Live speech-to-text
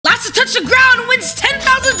to touch the ground wins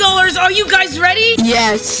 $10,000. Are you guys ready?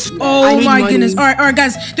 Yes. Oh my goodness. All right,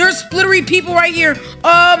 guys. There are splittery people right here.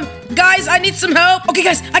 Guys, I need some help. Okay,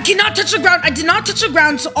 guys, I cannot touch the ground. I did not touch the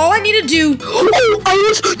ground, so all I need to do. Oh, I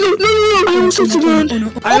almost touched the ground.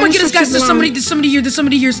 Oh my goodness, guys, there's somebody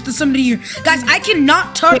here. Guys, I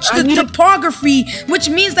cannot touch the topography, which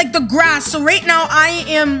means like the grass. So right now I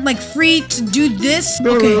am like free to do this.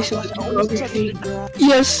 Okay.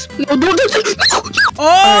 Yes. No, don't.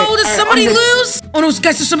 Oh, did somebody lose? Oh no, guys,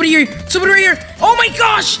 there's somebody here. Somebody right here. Oh my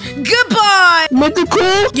gosh. Goodbye.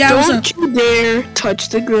 Mythical, yeah, don't you dare touch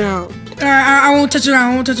the ground. I won't touch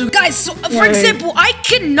it. Guys, so, for example, I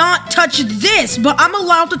cannot touch this, but I'm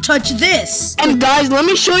allowed to touch this. And guys, let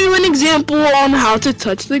me show you an example on how to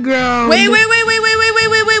touch the ground. Wait. What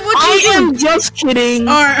I am just kidding.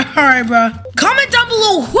 All right, bro. Comment down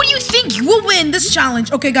below who do you think will win this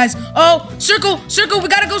challenge. Okay, guys. Oh, circle. We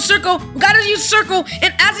gotta go circle. We gotta use circle.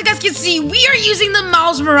 And as you guys can see, we are using the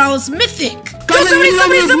Miles Morales Mythic. Go,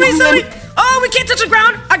 somebody. Oh, we can't touch the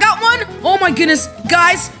ground. I got one. Oh my goodness,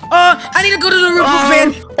 guys. I need to go to the roof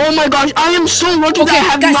van. Oh my gosh, I am so lucky that I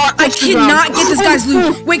have guys, not touched the ground. I cannot get this guy's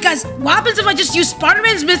loot. Oh. Wait, guys, what happens if I just use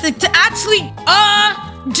Spider-Man's Mythic to actually,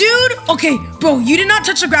 dude? Okay, bro, you did not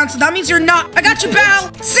touch the ground, so that means you're not. I got you,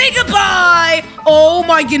 pal. Say goodbye. Oh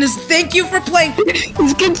my goodness, thank you for playing.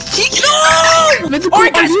 He's getting No! All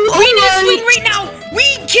right, guys, we need to swing right now.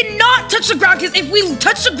 We cannot touch the ground, because if we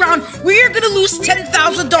touch the ground, we are gonna lose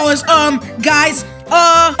 $10,000. Guys.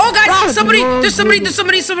 Oh guys, there's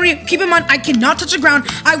somebody. Keep in mind, I cannot touch the ground.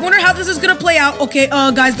 I wonder how this is gonna play out. Okay,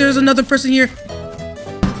 guys, there's another person here.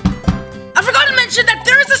 I forgot to mention that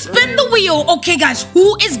there is a spin the wheel. Okay, guys,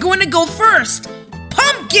 who is going to go first?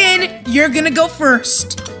 Pumpkin, you're gonna go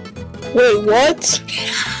first. Wait, what?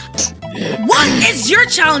 What is your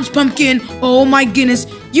challenge, Pumpkin? Oh my goodness.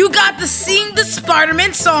 You got to sing the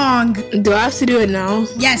Spider-Man song. Do I have to do it now?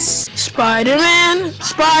 Yes. Spider-Man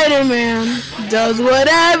does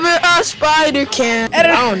whatever a spider can.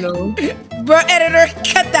 Editor. I don't know. Bro, editor,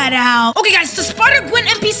 cut that out. Okay, guys, the Spider-Gwen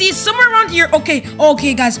NPC is somewhere around here.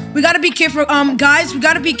 Okay, guys, we gotta be careful. Guys, we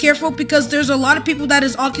gotta be careful because there's a lot of people that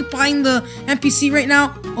is occupying the NPC right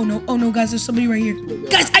now. Oh no, guys, there's somebody right here.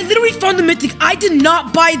 Guys, I literally found the Mythic. I did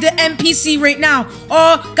not buy the NPC right now.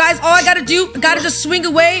 Guys, all I gotta do, I gotta just swing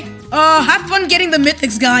away. Have fun getting the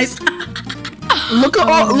Mythics, guys. Look at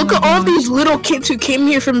all these little kids who came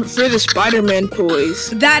here for the Spider-Man toys.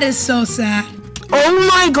 That is so sad. Oh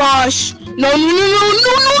my gosh. No,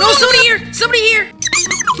 somebody here.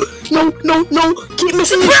 No, keep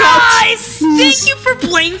missing the shots. Thank you for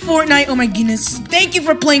playing Fortnite. Oh my goodness. Thank you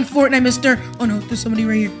for playing Fortnite, mister. Oh no, there's somebody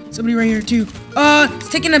right here. Somebody right here too.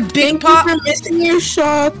 Taking a big pop. Thank you for missing your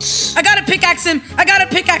shots. I gotta pickaxe him.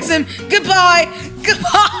 Goodbye.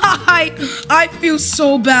 I feel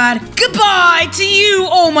so bad. Goodbye to you.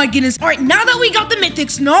 Oh my goodness. All right, now that we got the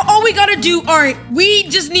Mythics, now all we gotta do, all right, we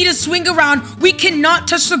just need to swing around. We cannot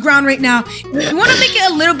touch the ground right now. You wanna make it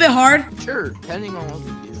a little bit hard? Sure, depending on what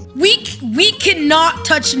we do. We cannot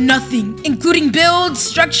touch nothing, including builds,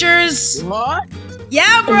 structures. What?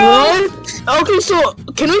 Yeah, bro. What? Okay, so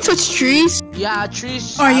can we touch trees? Yeah,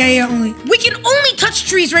 trees. Oh, yeah, only. We can only touch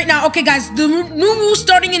trees right now. Okay, guys, the new rule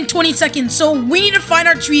starting in 20 seconds. So we need to find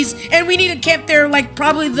our trees, and we need to camp there like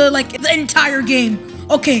probably the entire game.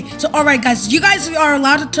 Okay, so all right, guys, you guys are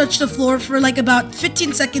allowed to touch the floor for like about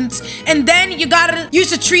 15 seconds, and then you gotta use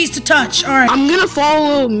the trees to touch. All right. I'm gonna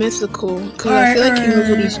follow Mythical because I feel like he knows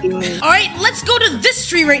what he's doing. All right, let's go to this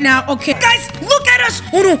tree right now. Okay, guys, look at us.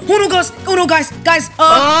 Oh no, guys.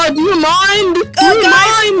 Do you mind?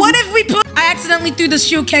 Guys, what if we put? I accidentally threw the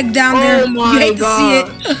shoe keg down there. Oh my You hate God.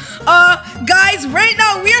 to see it. Guys, right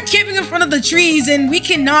now we are camping in front of the trees and we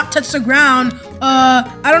cannot touch the ground.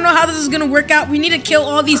 I don't know how this is gonna work out. We need to kill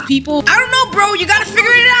all these people. I don't know, bro. You gotta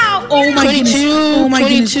figure it out. Oh my goodness. Oh my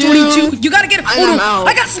goodness. 22. You gotta get it. Oh no.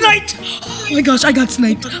 I got sniped. Oh my gosh, I got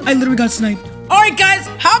sniped. I literally got sniped. All right, guys,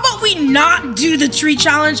 how about we not do the tree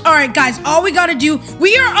challenge? All right, guys, all we gotta do,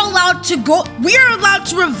 we are allowed to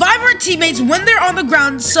revive our teammates when they're on the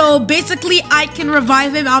ground. So basically, I can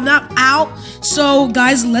revive him. I'm not out. So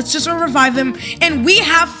guys, let's just revive him. And we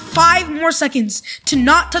have 5 more seconds to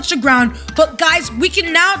not touch the ground. But guys, we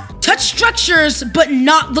can now touch structures, but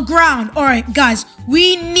not the ground. All right, guys,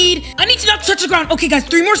 I need to not touch the ground. Okay, guys,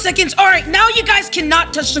 3 more seconds. All right, now you guys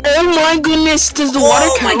cannot touch the ground. Oh my goodness, does the water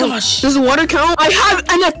count? Oh my gosh. Does the water count? I have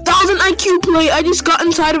an 1,000 IQ plate. I just got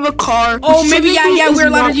inside of a car. Oh, maybe, yeah, we're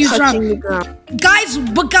allowed to use drop. Guys,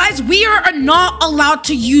 we are not allowed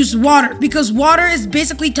to use water because water is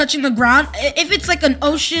basically touching the ground. If it's like an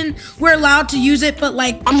ocean, we're allowed to use it, but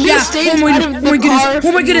like, I'm gonna stay oh my inside of the car goodness,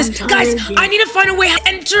 oh my for goodness. the Guys, entire I need to find a way to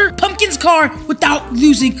enter Pumpkin's car without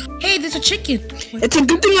losing. Hey, there's a chicken. It's a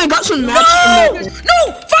good thing I got some match.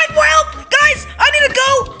 No, 5 more help. Guys, I need to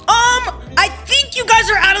go. I think you guys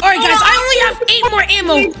are out of. All right, guys, I only have 8 more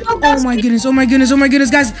ammo. Oh my goodness, oh my goodness, oh my goodness,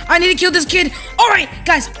 guys, I need to kill this kid. All right,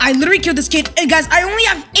 guys, I literally killed this kid. And guys, I only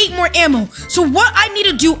have 8 more ammo. So what I need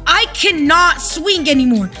to do, I cannot swing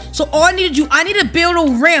anymore. So all I need to do, I need to build a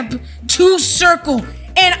ramp to circle.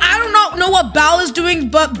 And I do not know what Bal is doing,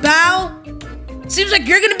 but Bal, seems like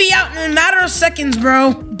you're gonna be out in a matter of seconds,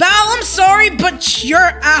 bro. Bal, I'm sorry, but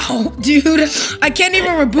you're out, dude. I can't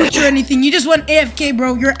even reboot you or anything. You just went AFK,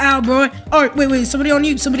 bro. You're out, bro. All right, wait. Somebody on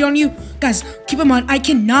you. Guys, keep in mind, I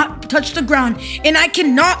cannot touch the ground, and I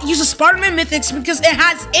cannot use a Spider-Man Mythics because it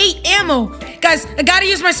has 8 ammo. Guys, I gotta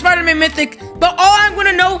use my Spider-Man Mythic, but all I'm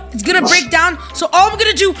gonna know, it's gonna break down. So all I'm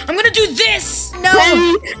gonna do this. No.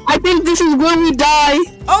 Hey, I think this is where we die.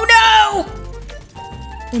 Oh no.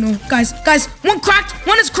 Oh no, guys, one cracked,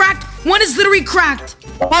 one is cracked, one is literally cracked.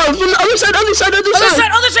 Oh, from the other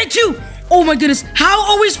side too. Oh my goodness, how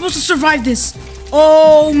are we supposed to survive this?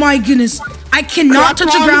 Oh my goodness, I cannot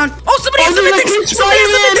touch the ground. Oh, somebody has the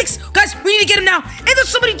mythics. Guys, we need to get him now. And there's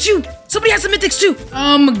somebody too. Somebody has the mythics too.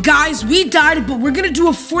 Guys, we died, but we're gonna do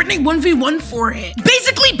a Fortnite 1v1 for it.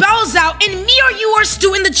 Basically, Bal's out, and me or you are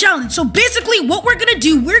still in the challenge. So basically, what we're gonna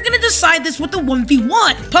do, we're gonna decide this with the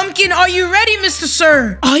 1v1. Pumpkin, are you ready, Mr.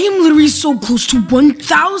 Sir? I am literally so close to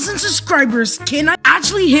 1,000 subscribers. Can I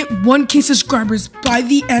actually hit 1K subscribers by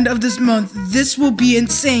the end of this month? This will be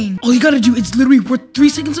insane. All you gotta do, it's literally worth 3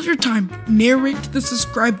 seconds of your time. Narrate the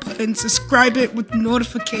subscribe button, subscribe it with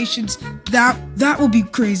notifications. That will be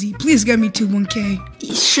crazy. Please get me to 1K.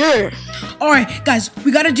 Sure. All right, guys,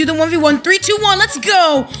 we gotta do the 1v1. 3, 2, 1, let's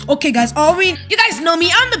go. Okay, guys, you guys know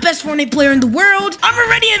me. I'm the best Fortnite player in the world. I'm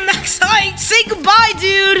already at max height. Say goodbye,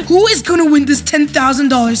 dude. Who is gonna win this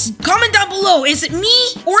 $10,000? Comment down below. Is it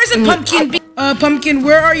me or is it Pumpkin? Pumpkin,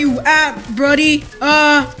 where are you at, buddy?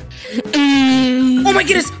 Oh my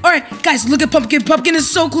goodness. All right, guys, look at Pumpkin. Pumpkin is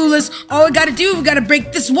so clueless. All we gotta do, we gotta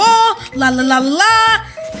break this wall. La la la la.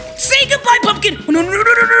 Say goodbye, Pumpkin. Oh, no.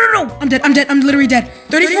 I'm dead. I'm literally dead.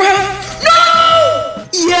 34 health. No!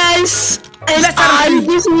 Yes. And I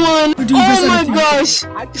just won. Oh my gosh.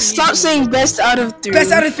 Stop saying best out of 3.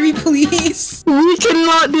 Best out of 3, please. We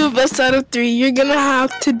cannot do best out of 3. You're gonna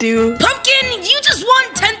have to do. Pumpkin, you just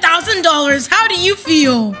won $10,000. How do you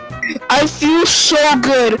feel? I feel so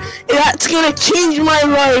good. That's gonna change my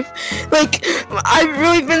life. Like, I've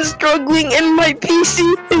really been struggling and my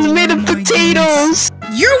PC is made of potatoes.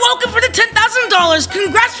 You're welcome for the $10,000.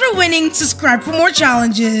 Congrats for winning. Subscribe for more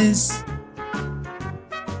challenges.